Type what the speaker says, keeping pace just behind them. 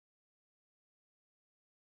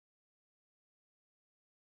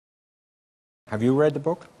Have you read the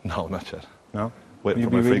book? No, not yet. No? Waiting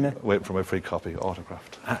for my free copy,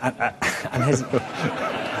 autographed. And has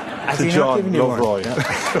to he John, not given you love one? Roy. No.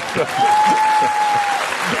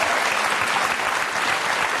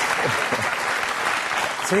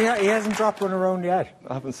 So he hasn't dropped one around yet?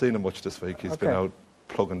 I haven't seen him much this week. He's been out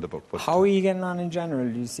plugging the book. But how are you getting on in general?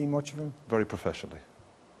 Do you see much of him? very professionally.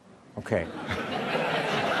 Okay.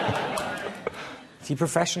 See,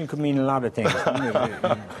 professional could mean a lot of things.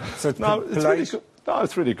 So it's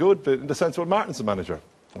It's really good, but in the sense, well, Martin's the manager.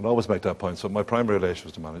 I'll always make that point. So my primary relation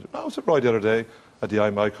was the manager. I was at Roy the other day at the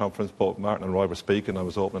IMI conference. Both Martin and Roy were speaking. I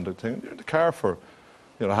was opening the thing. You're in the car for,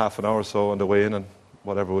 half an hour or so on the way in, and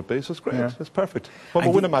whatever it would be. So it's great. Yeah. It's perfect. When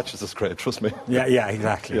we win a match, it's great. Trust me. Yeah,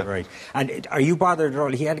 exactly. Yeah. Right. And are you bothered at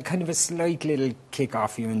all? He had kind of a slight little kick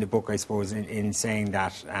off you in the book, I suppose, in saying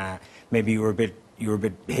that maybe you were a bit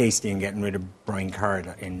hasty in getting rid of Brian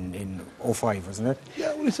Card in 2005, wasn't it?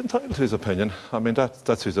 Yeah, well, he's entitled to his opinion. I mean,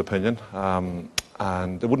 that's his opinion.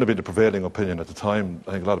 And it wouldn't have been the prevailing opinion at the time.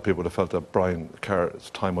 I think a lot of people would have felt that Brian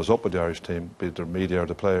Card's time was up with the Irish team, be it the media or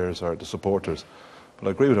the players or the supporters. But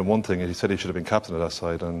I agree with him one thing. He said he should have been captain of that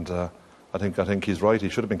side. And I think he's right. He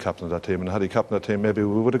should have been captain of that team. And had he captained that team, maybe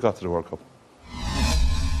we would have got to the World Cup.